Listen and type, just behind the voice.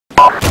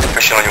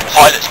Pushing on your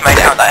Pilots made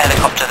it out that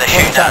helicopter, they're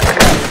shooting at.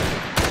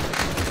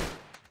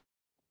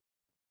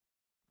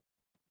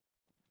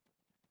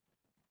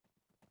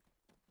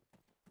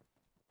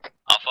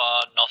 How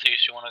far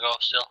northeast you want to go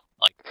still?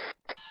 Like,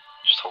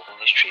 just holding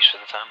these trees for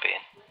the time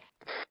being.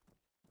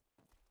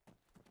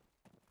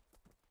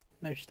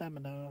 No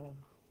stamina.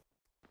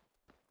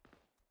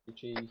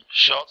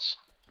 shots.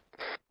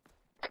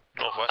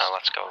 Northwest. Now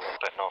let's go a little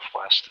bit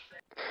northwest.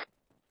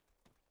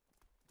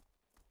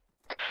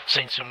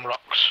 Seen some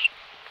rocks.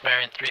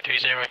 Bearing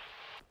 330.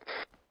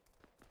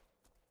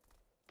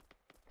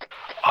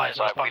 Eyes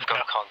Right, up on we've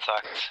got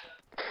contact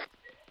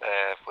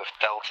with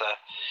Delta.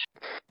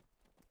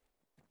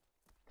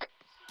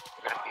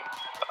 We're gonna be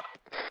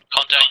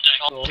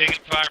Contact.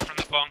 Taking fire from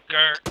the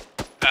bunker.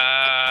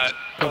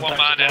 One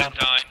man at a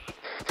time.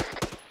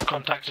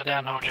 Contacts are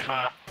down, hold your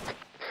fire.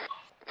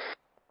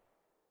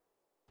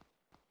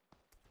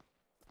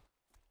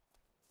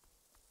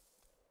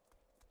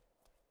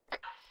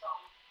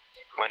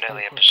 We're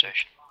nearly in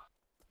position.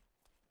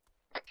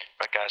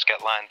 Right guys,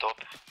 get lined up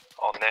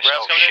on this.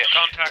 Rails coming in,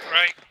 contact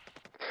right.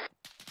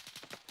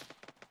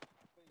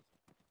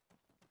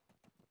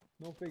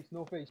 Northeast,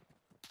 northeast.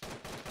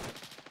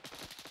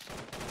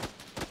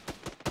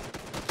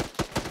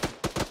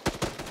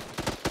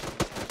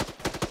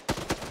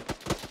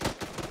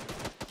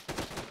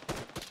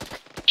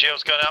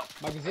 Jill's going out.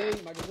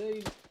 Magazine,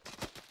 magazine.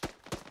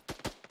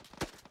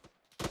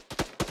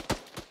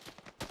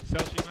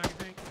 Celsius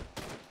magazine.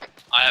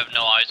 I have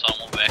no eyes on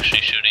what we're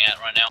actually shooting at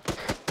right now.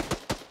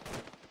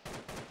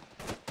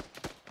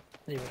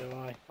 Neither do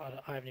I.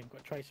 I haven't even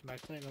got tracer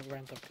mags. I don't know what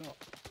rounds I've got.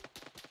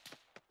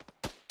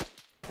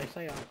 They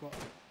say I've got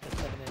a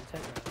 7 and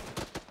 10 rounds.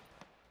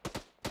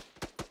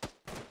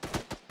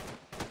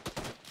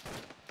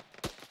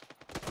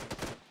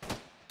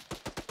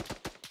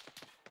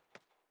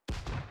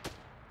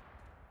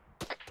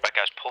 Right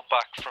guys, pull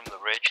back from the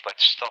ridge.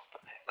 Let's stop.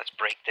 Let's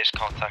break this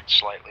contact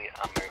slightly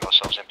and move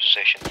ourselves in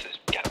position to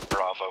get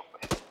Bravo.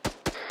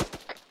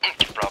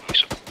 Give Bravo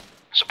some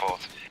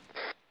support.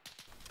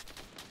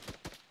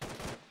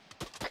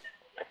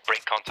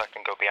 Break contact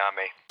and go behind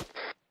me.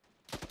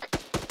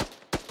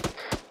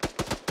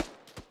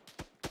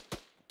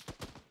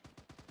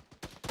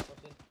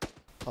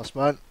 Last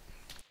man.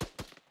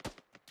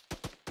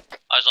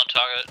 Eyes on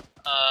target.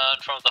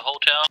 In front of the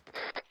hotel.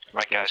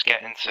 Right guys,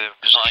 get into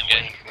position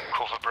where you can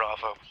cover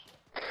Bravo.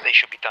 They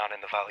should be down in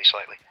the valley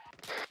slightly.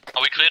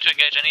 Are we clear to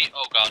engage any?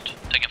 Oh god,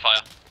 taking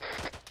fire.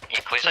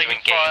 You're clear Taking to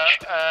engage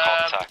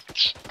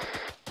contacts.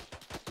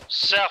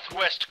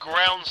 Southwest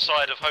ground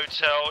side of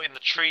hotel in the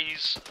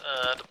trees,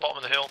 at the bottom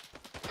of the hill.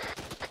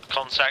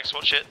 Contacts,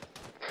 watch it.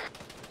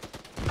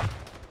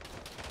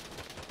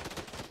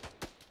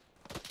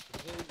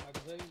 Magazine,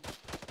 magazine.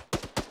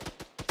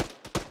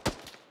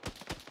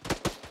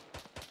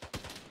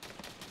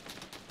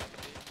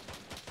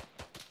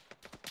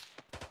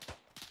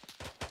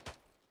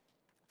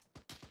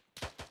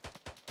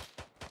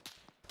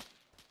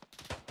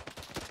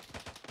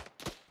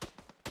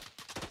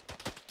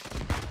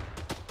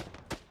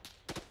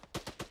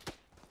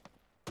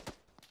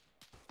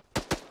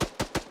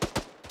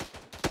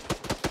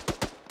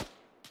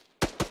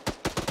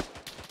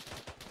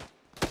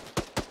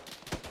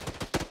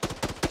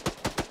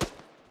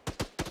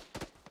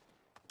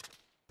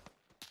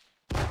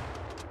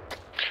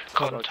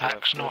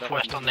 Contacts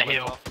northwest on the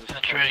hill. In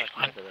the tree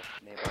line.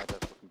 Nearby the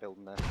fucking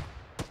building there.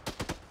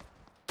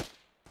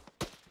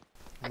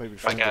 Maybe Right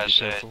friendly, be guys,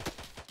 careful.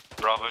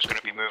 Bravo's going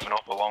to be moving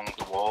up along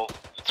the wall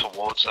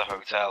towards the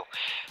hotel.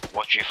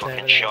 Watch your fucking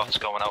There. shots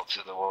going out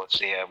towards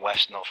the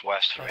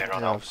west-northwest from here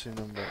on Yeah, out. I've seen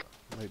them, but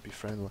might be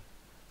friendly.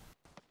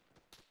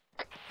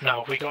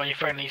 No, we got any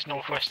friendlies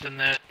northwest in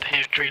the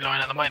hill tree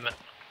line at the moment?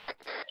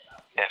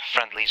 Yeah,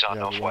 friendlies are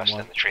Yeah, the northwest 1-1.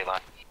 in the tree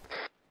line.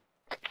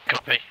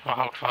 Copy, I'll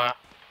hold fire.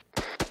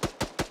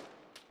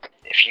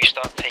 If you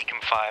start taking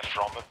fire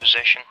from a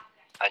position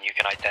and you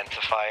can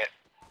identify it,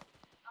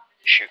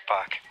 shoot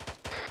back.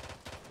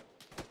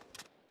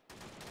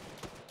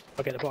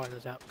 I'll get the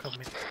binders out. Cover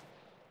me.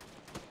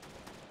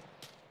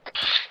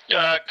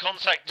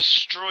 Contact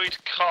destroyed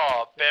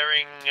car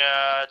bearing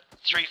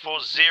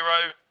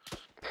 340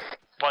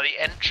 by the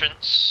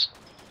entrance,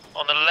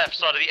 on the left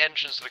side of the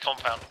entrance to the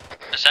compound.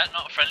 Is that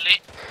not friendly?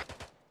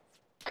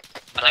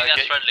 I think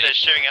that's friendly. They're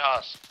shooting at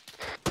us.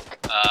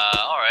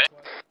 Alright.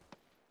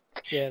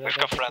 Yeah, We've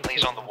got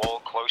friendlies on the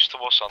wall close to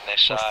us on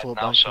this First side floor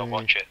now, so balcony.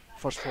 watch it.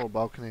 First floor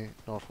balcony,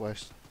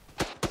 northwest.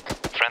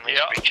 Friendlies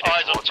Yeah, reaching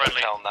eyes in on towards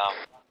friendly. hotel now.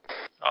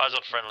 Eyes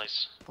on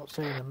friendlies. Not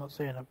seeing them, not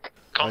seeing them.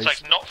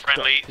 Contact not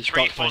friendly, he's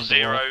got behind the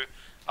 340,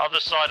 other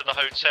side of the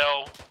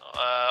hotel,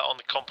 on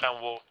the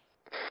compound wall.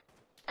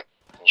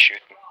 And shoot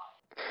them.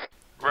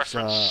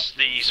 Reference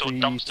the sort of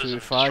dumpsters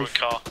and 325.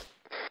 destroyed car.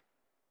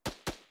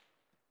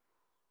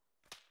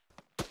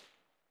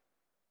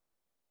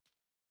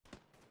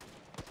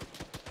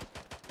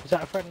 Is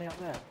that a friendly up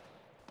there?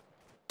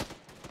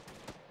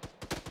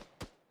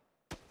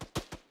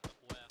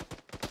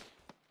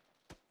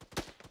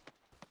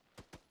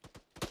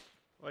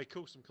 Alright,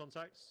 cool, some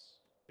contacts.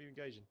 Who are you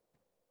engaging?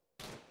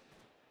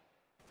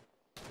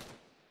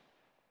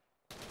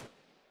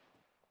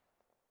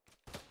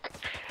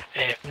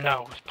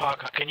 No,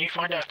 Parker, can you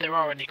find out if there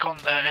are any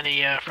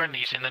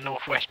friendlies in the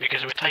northwest,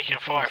 because we're taking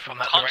fire from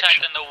that Contact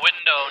direction. in the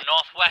window,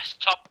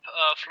 northwest top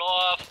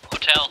floor of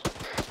hotel.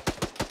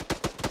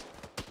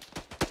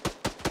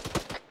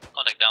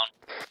 Contact down.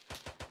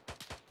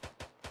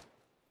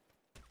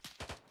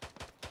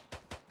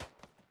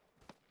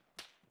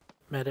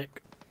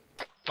 Medic.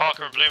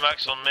 Parker and Blue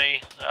Max on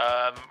me.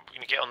 We're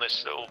gonna get on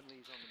this little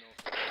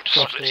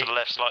split to the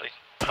left slightly.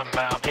 I'm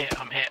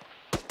hit.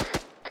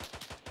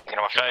 You're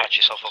gonna have to patch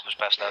yourself up as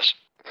best as.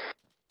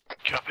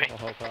 Copy.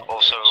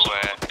 Also,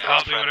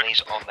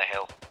 friendlies on the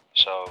hill,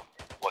 so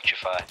watch your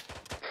fire.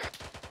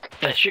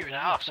 They're shooting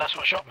at us, that's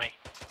what shot me.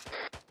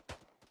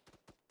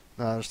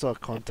 Nah, there's still a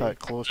contact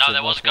close No, to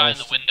there was a guy in the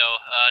northwest. window,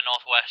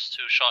 northwest,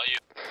 who shot you.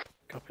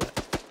 Copy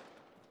that.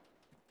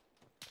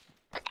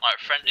 Alright,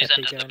 friendly's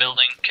Epi entered the going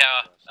building,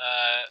 Kara.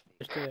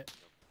 Let's do it.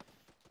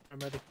 I'm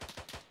ready.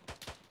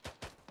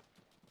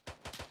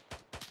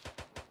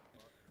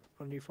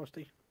 On you,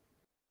 Frosty.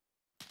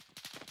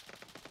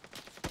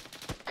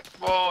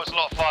 Whoa, there's a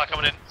lot of fire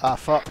coming in. Ah,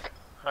 fuck.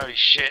 Holy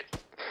shit.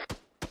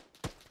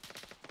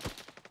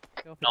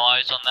 No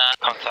eyes on that.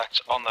 Contacts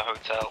on the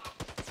hotel.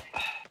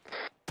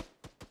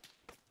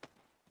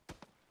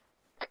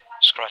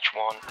 Scratch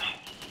one.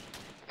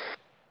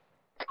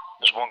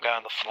 There's one guy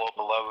on the floor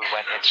below who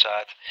went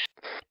inside.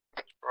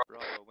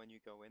 Bravo, when you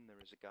go in, there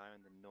is a guy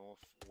on the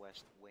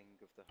northwest wing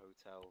of the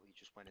hotel. He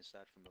just went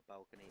inside from the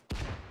balcony on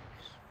the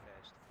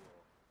first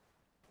floor.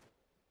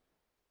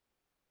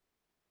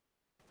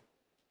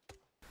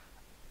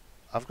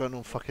 I've got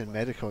no fucking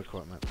medical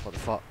equipment. What the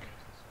fuck?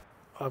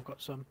 I've got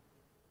some.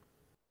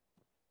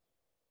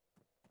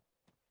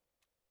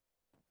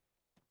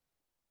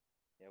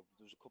 Yeah,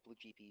 there was a couple of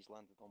GPs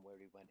landed on where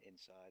he went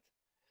inside.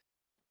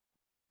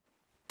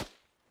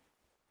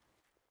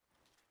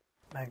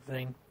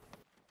 Magazine.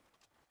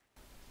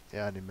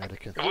 Yeah, I need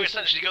medicine. Have we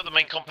essentially got the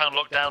main compound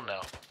locked down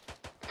now?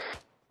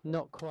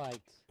 Not quite.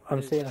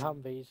 I'm seeing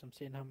Humvees.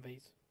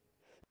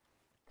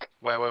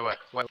 Where?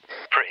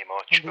 Pretty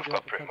much. We've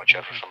got pretty much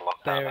everything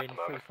locked down They're at in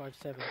the moment.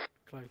 357.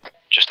 Close.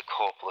 Just a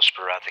couple of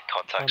sporadic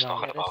contacts Oh, no.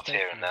 knocking about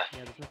here and there.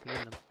 Yeah, there's nothing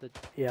in them.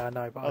 Yeah, I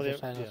know, but I was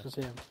just saying I yeah. can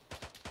see them.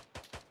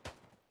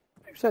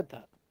 Who said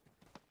that?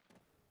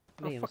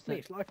 Me, Oh, fuck me,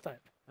 it's lifetime.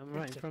 I'm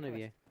right in front of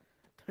you.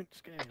 Don't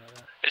scare me like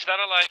that. Is that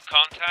a live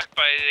contact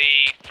by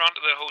the front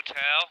of the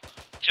hotel?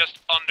 Just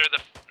under the...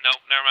 No,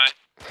 never mind.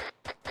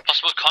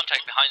 Possible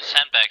contact behind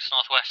sandbags,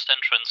 northwest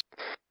entrance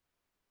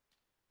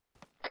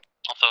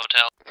of the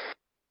hotel.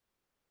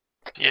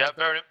 Yeah,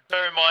 bear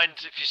in mind,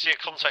 if you see a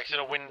contact in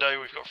a window,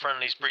 we've got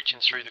friendlies breaching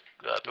through the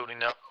building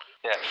now.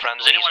 Yeah,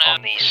 friendlies anyone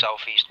on have- the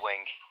southeast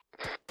wing.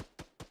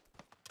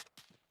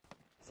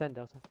 Send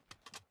Delta.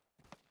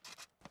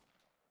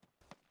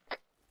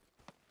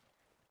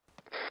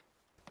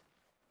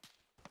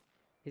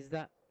 Is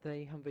that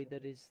the Humvee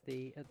that is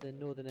at the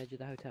northern edge of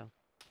the hotel?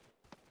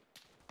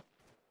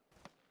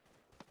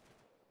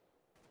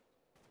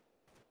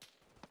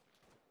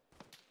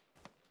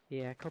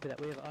 Yeah, copy that.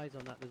 We have eyes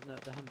on that.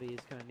 The Humvee is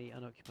currently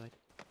unoccupied.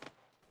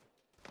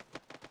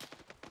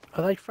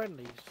 Are they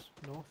friendlies,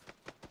 North?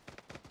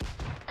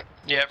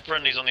 Yeah,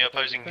 friendlies on the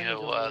opposing Friendly's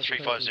hill, on the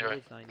 350. opposing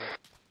ridgeline, yeah.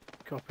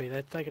 Copy,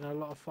 they're taking a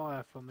lot of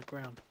fire from the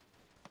ground.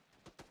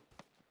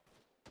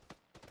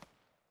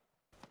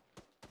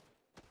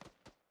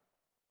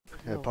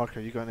 Yeah, Parker,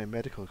 you got any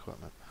medical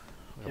equipment?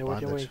 I Yeah, got what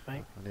do you bandage. need,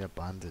 mate? I need a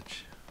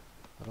bandage.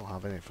 I don't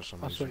have any for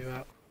some I'll sort reason. you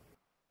out.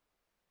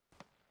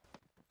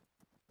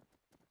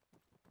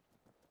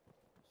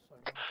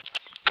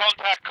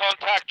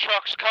 Contact,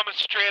 trucks coming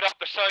straight up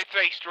the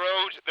southeast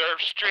road. They're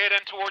straight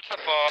in towards the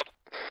fob.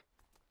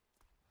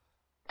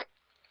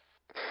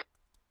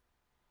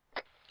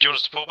 Do you want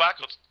us to pull back?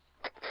 Or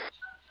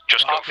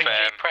Just RPG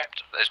confirm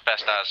prepped. as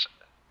best as.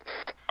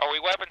 Are we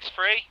weapons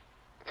free?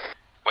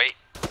 Wait,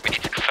 we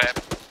need to confirm.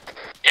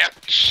 Yeah,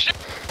 shit.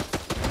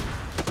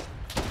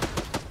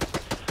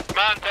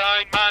 Man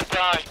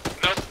down.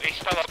 No, he's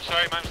still up,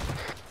 sorry man.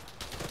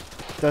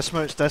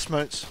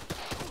 Dismounts.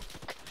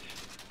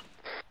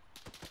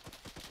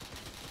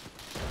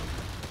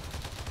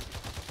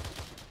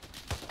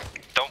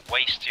 Don't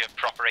waste your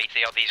proper AT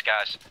on these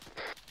guys.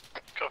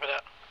 Copy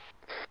that.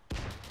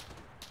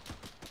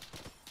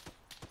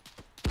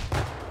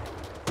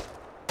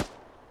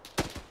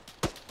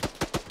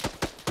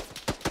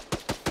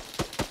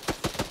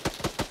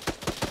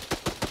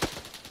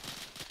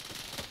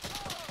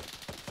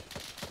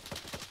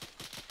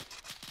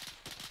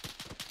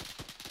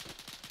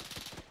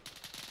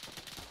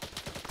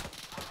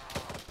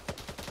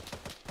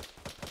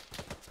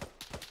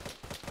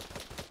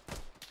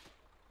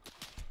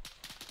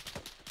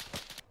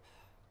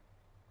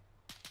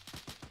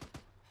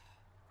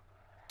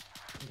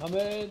 Come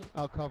in.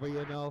 I'll cover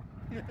you now.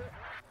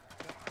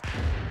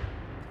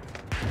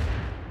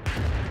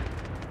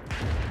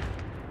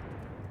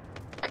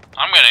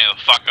 I'm getting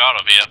the fuck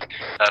out of here.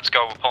 Let's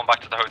go, we're pulling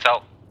back to the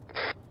hotel.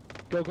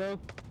 Go.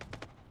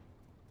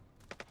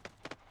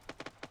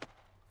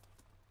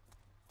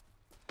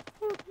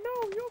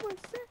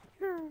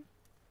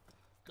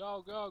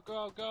 Go, go,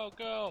 go, go,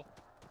 go!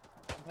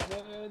 Come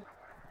in.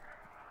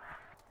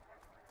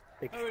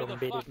 Big Hurry strong the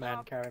bearded fuck man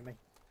up. carrying me.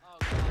 Oh,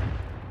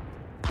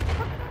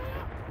 God.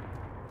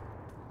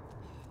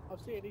 I'm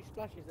seeing these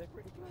splashes, they're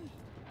pretty close.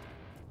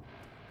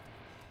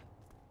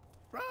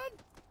 Run!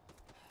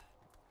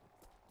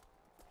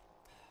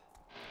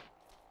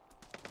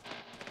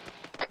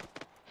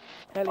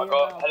 I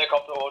got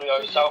helicopter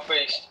audio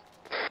southeast.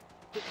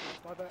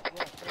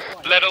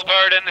 Little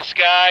bird in the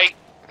sky.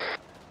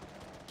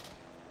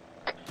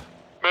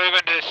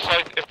 Moving to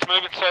south. It's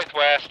moving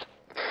southwest.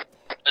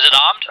 Is it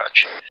armed?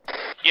 Touch.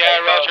 Yeah, Hey,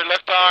 Roger.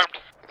 Left armed.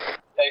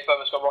 Hey, firm,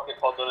 it's got rocket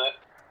pods on it.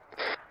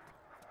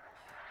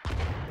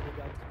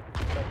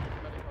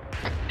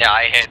 Yeah,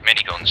 I hit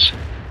miniguns.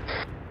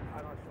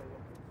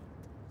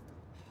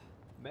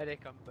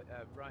 Medic, I'm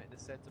right in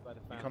the centre by the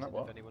fountain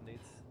if anyone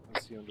needs.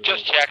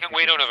 Just checking.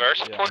 We don't have air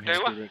support, do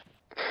we?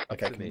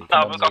 Okay.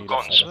 No, we've got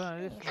guns.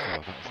 I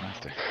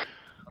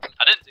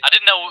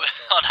didn't know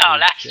on our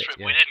last trip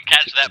we didn't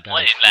catch that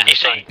plane last You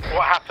see, time.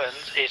 what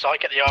happens is I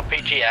get the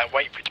RPG out,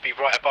 wait for it to be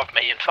right above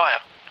me and fire.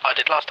 I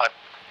did last time.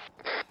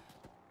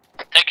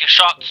 Taking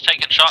shots,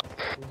 taking shots.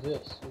 Who's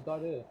this? Who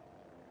died here?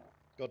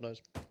 God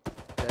knows.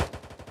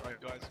 Right,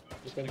 guys.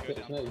 Just gonna go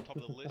down the top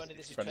of the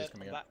list. Friendly's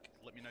coming in.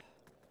 Let me know.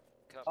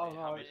 Oh,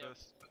 no.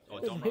 Or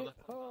Dom, rather.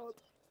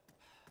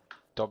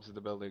 Dobbs in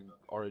the building,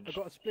 orange. I've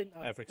got a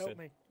splinter. Everything. Help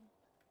me.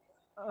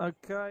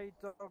 Okay,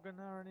 Dog and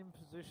Aaron in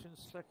position,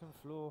 second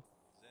floor.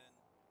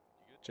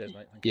 Cheers,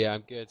 mate. Thank you. Yeah,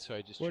 I'm good.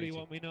 Sorry, just. What do you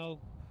want me to know?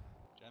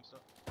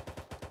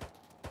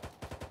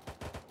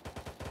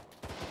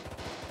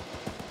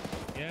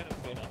 Yeah,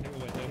 I'm good. I think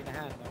we're In the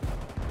hand,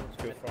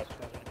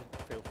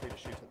 Feel free to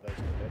shoot at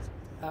those bits.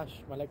 Ash,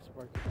 my legs are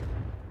broken.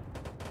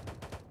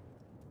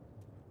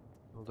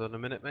 Hold on a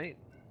minute, mate.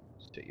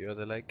 Stick your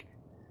other leg.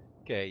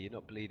 Okay, you're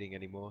not bleeding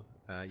anymore.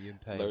 You in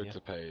pain? Loads yeah?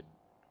 of pain.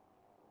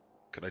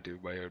 Can I do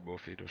my own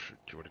morphine, or do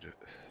you want to do it?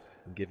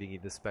 I'm giving you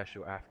the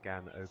special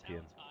Afghan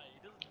opium.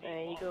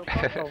 There you go,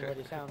 pop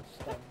already sounds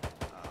stung.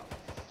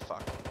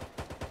 Fuck.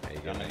 There you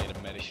go. I need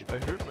a medic. I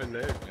hurt my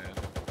leg, man.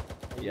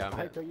 Yeah, I'm I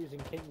here. hope you're using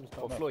King's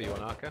Dog. What floor you on,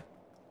 Arca?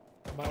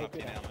 Am I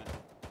good?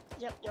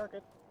 Yep, you're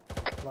good.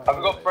 Right, Have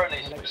we got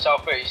friendlies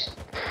southeast?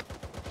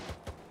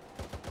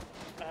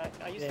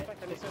 Are you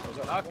suspecting this?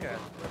 Arca,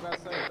 what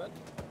about saying, bud?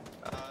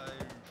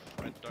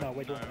 No,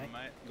 we're doing it,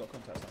 mate. You got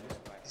contacts on this?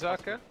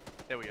 Zarka?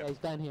 There we go. Yeah, he's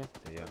down here.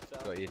 Yeah,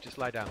 got you. Just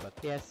lie down, bud.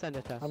 Yeah, send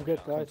it to us. I'm good,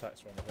 guys.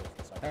 Contacts are on the hill to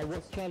the south.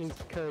 What's Charlie's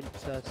current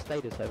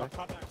status over?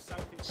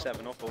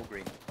 7 up, all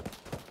green. Hey,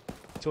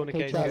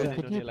 Tourniquet Charlie, going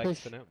could on you your legs push-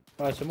 for now.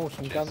 Right, some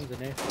awesome guns in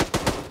here.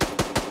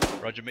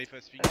 Roger, me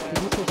first feet.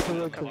 Can you push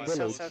towards the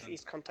village?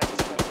 Southeast contact is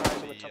on the top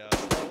of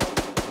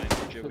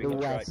the To the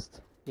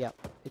west. Yeah.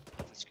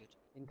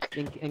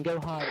 And go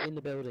hard in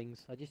the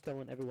buildings. I just don't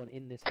want everyone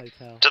in this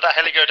hotel. Did that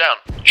heli go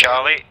down?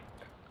 Charlie,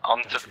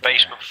 onto the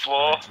basement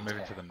floor.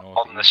 Moving to the north.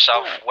 On the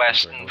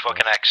southwestern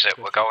fucking exit,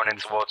 we're going in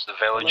towards the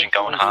village and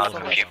going hard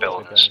for a few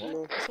buildings.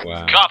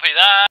 Wow. Copy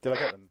that. Did I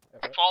get them?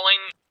 Falling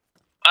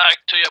back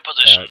to your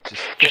position.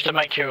 Just to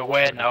make you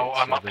aware now,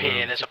 I'm up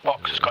here, there's a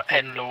box that's got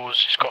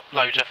N-laws, it's got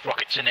loads of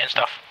rockets in it and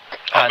stuff.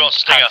 I've got a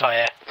Stinger.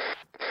 Anti-air.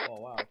 Oh,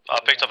 wow. I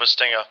picked up a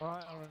Stinger.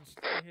 Alright, Aaron,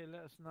 stay here,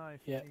 let us know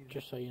if Yeah, you need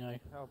just so you know.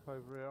 help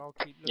over here. I'll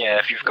keep looking. Yeah,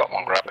 if you've got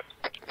one, grab it.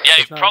 Yeah,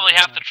 you There's no- probably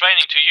have the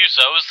training to use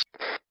those.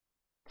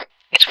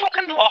 It's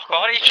fucking lock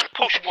on, you just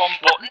push one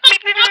button.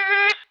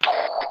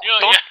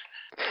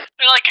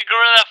 You're like a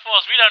guerrilla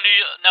force. We don't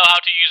know how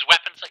to use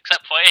weapons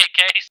except for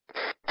AKs.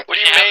 What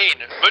do you mean?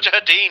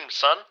 Mujahideen,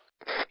 son.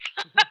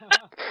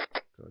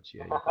 God,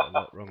 yeah, you've got a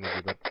lot wrong with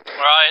you, bud.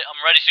 Right,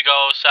 I'm ready to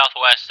go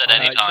southwest at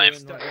any time.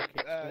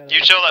 You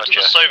tell that to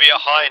the Soviet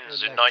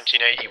Heinz in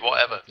 1980,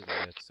 whatever.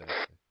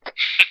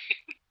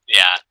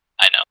 Yeah,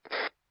 I know.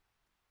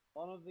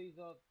 One of these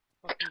are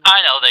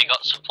I know they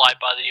got supplied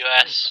by the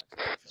US.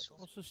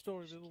 What's the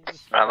story with all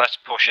this? Right, let's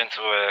push into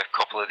a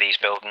couple of these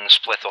buildings,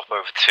 split up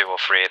over 2 or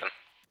 3 of them.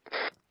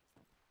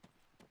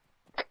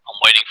 I'm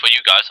waiting for you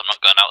guys. I'm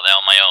not going out there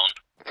on my own.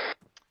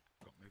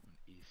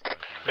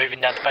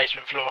 Moving down the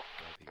basement floor.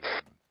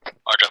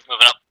 Roger,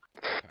 moving up.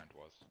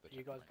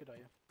 You guys good, are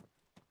you?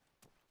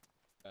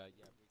 Yeah,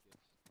 we're good.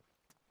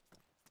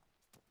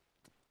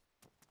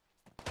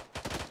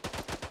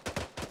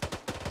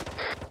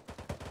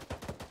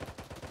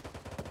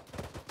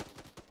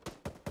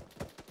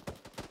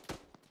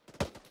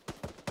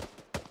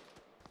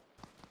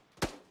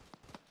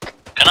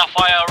 Can I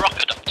fire a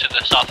rocket up to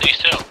the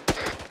southeast hill?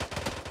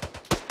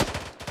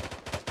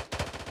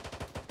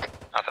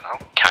 I don't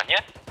know, can you?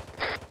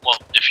 Well,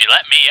 if you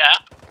let me, yeah.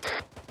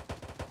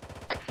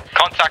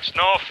 Contacts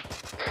north.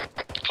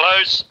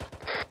 Close.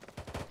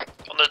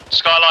 On the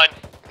skyline.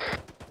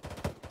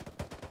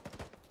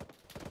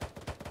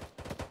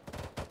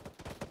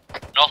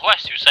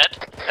 Northwest, you said?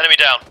 Enemy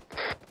down.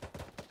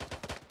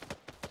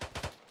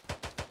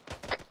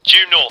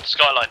 Due north,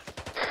 skyline.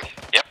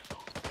 Yep.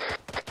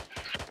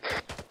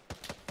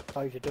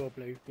 Close your door,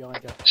 Blue, behind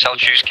you.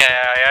 Selchus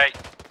KIA.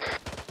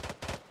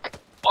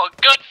 What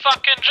a good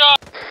fucking job!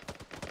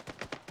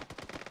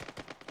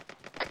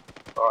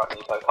 Alright,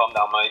 Nico, calm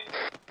down, mate.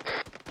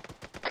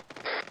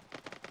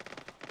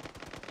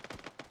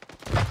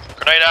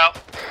 Grenade out.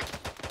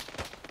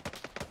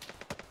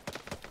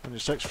 On your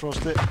 6,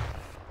 Frost it.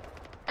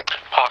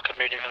 Parker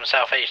moving from the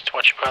southeast.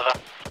 Watch your brother.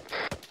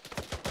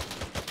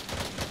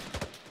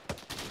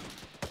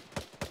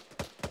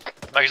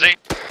 Magazine.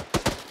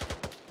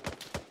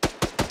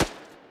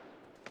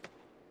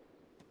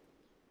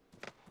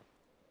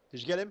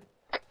 Did you get him?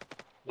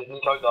 Did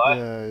Nico die?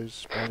 Yeah,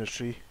 he's behind a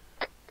tree.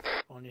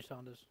 On you,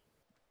 Sanders.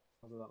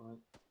 I'll do that, mate.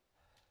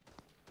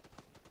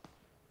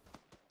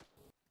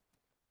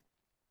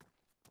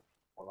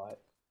 Alright.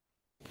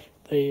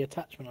 The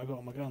attachment I got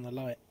on my gun, the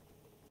light.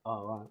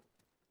 Oh, right.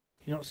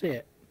 You not see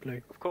it,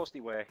 Blue? Of course they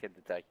work in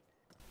the day.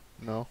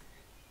 No.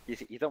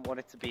 You don't want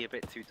it to be a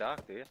bit too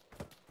dark, do you?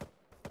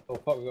 Oh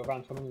fuck, we've got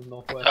round coming in the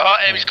northwest. Oh,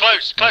 enemy's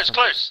close, close,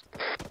 close.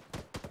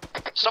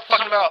 Stop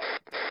fucking about.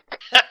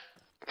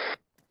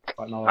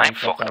 Right, no, I ain't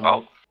fucking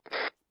about.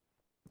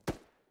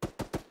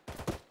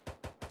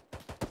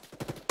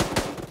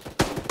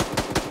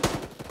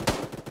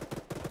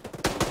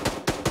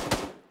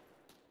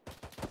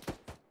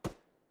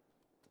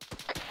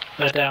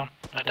 They're down.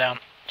 They're down.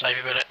 Save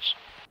your bullets.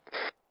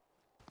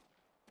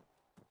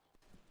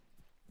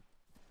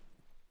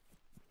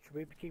 Should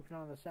we be keeping an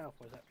eye on the south,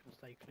 or is that going to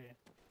stay clear?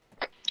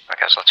 I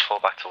guess let's fall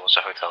back towards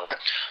the hotel then.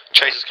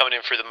 Chase is coming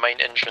in through the main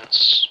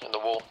entrance in the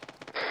wall.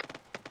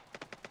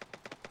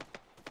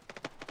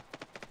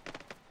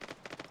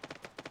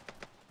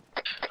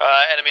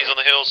 Enemies on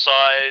the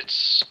hillside.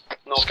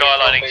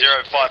 Skylining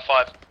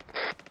 055.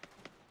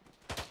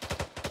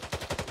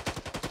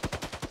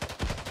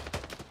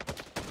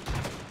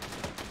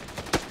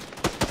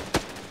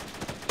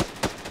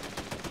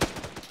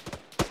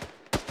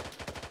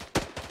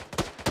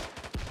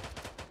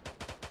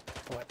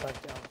 Alright, take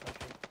it out, thank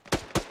you.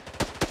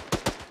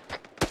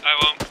 I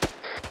won't.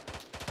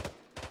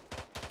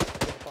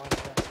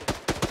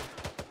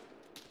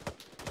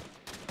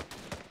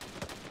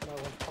 No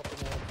one's popping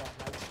there with that,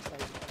 mate.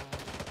 Save it down.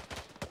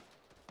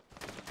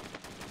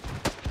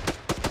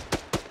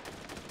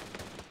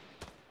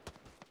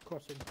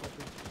 Crossing,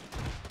 crossing.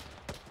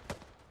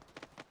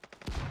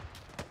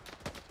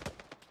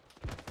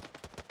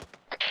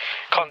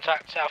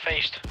 Contact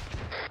southeast.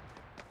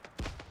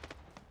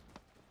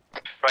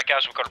 Right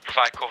guys, we've got to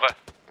provide cover.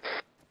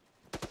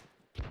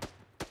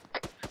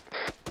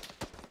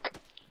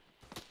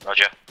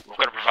 Roger. We've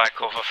got to provide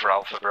cover for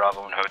Alpha,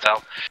 Bravo and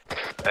Hotel.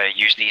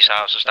 Use these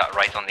houses that are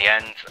right on the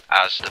end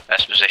as the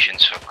best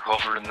positions for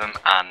covering them,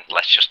 and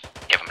let's just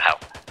give them hell.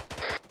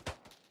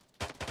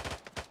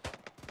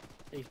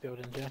 These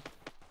buildings, yeah.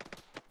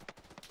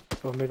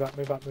 Go on, move up,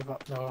 move up, move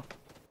up. No.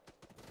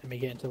 Let me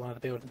get into one of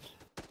the buildings.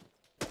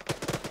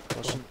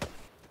 Listen.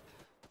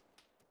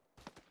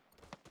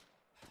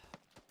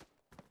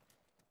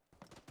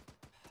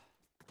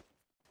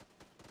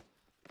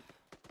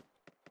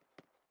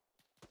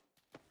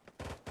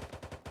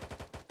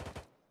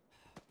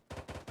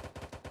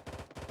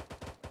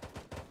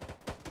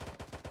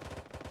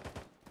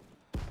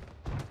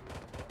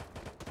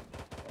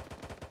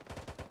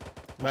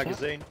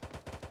 Magazine.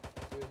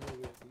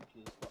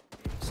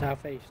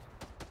 Southeast.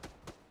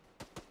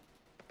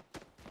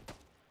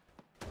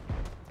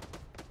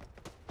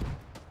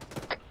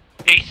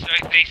 East,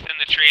 southeast in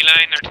the tree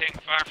line, they're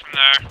taking far from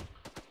there.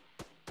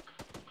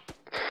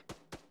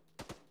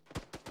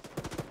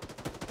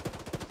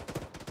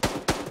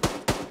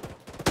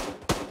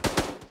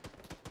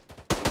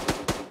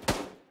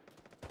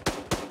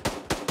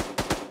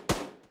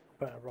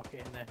 Put a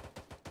rocket in there.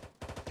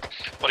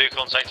 What do you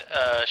contact?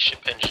 Ship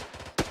engine.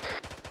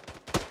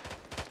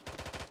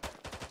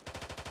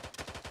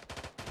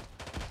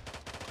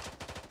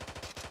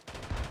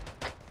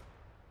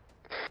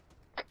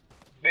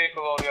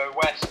 Vehicle audio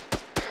west.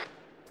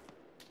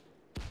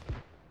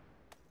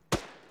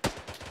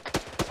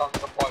 Come to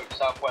the boat,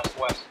 southwest,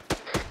 west.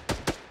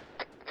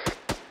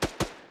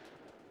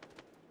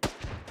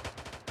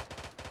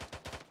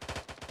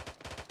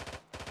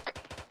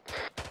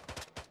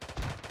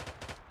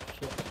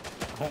 Shit.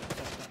 I hope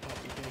that's that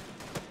RPG.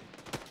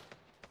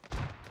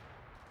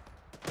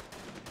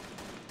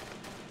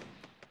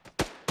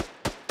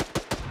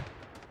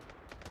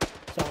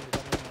 Sanders,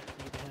 I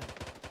need help.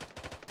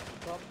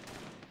 Stop.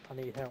 I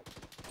need help.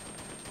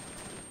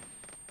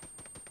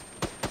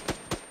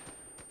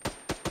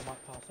 I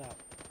might pass out.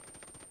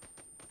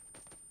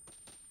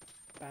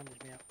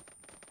 Bandage me up.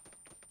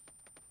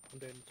 I'm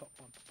doing the top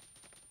one.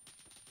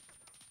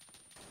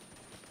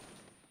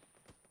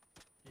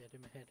 Yeah, do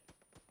my head.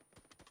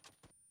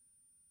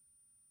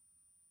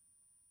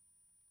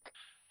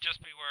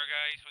 Just beware,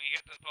 guys, when you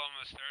get to the bottom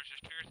of the stairs,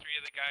 there's 2 or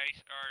 3 of the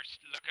guys are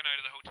looking out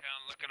of the hotel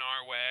and looking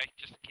our way,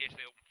 just in case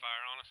they open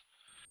fire on us.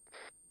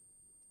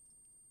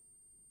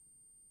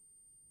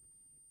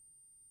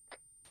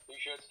 Be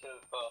sure to kill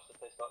them first if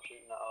they start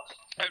shooting at us.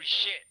 Holy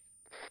shit!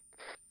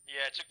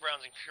 Yeah, it took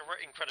rounds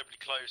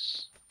incredibly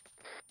close.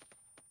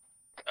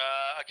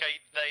 Okay,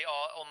 they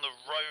are on the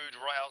road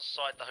right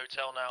outside the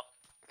hotel now.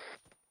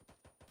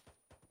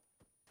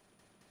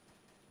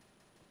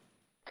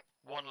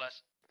 One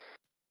less.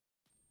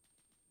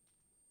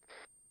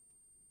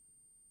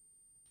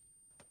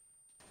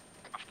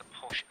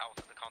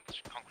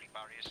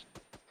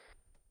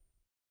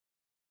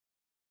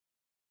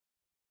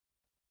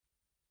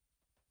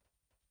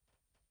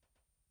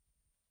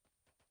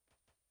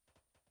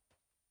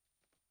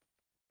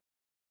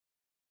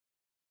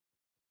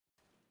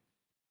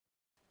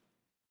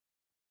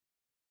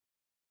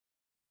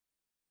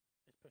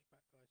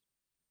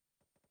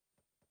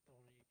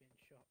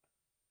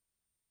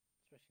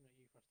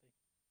 especially not you,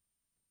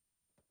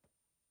 Frosty.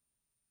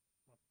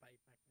 My babe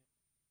magnet.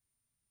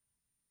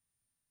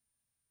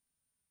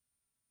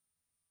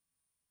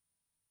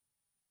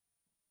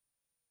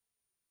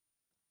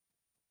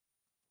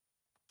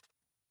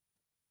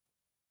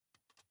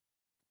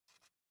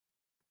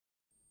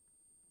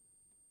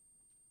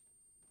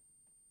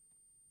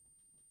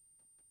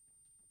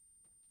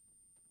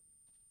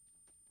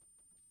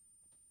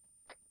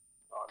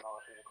 Oh no,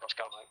 I think across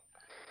that, mate.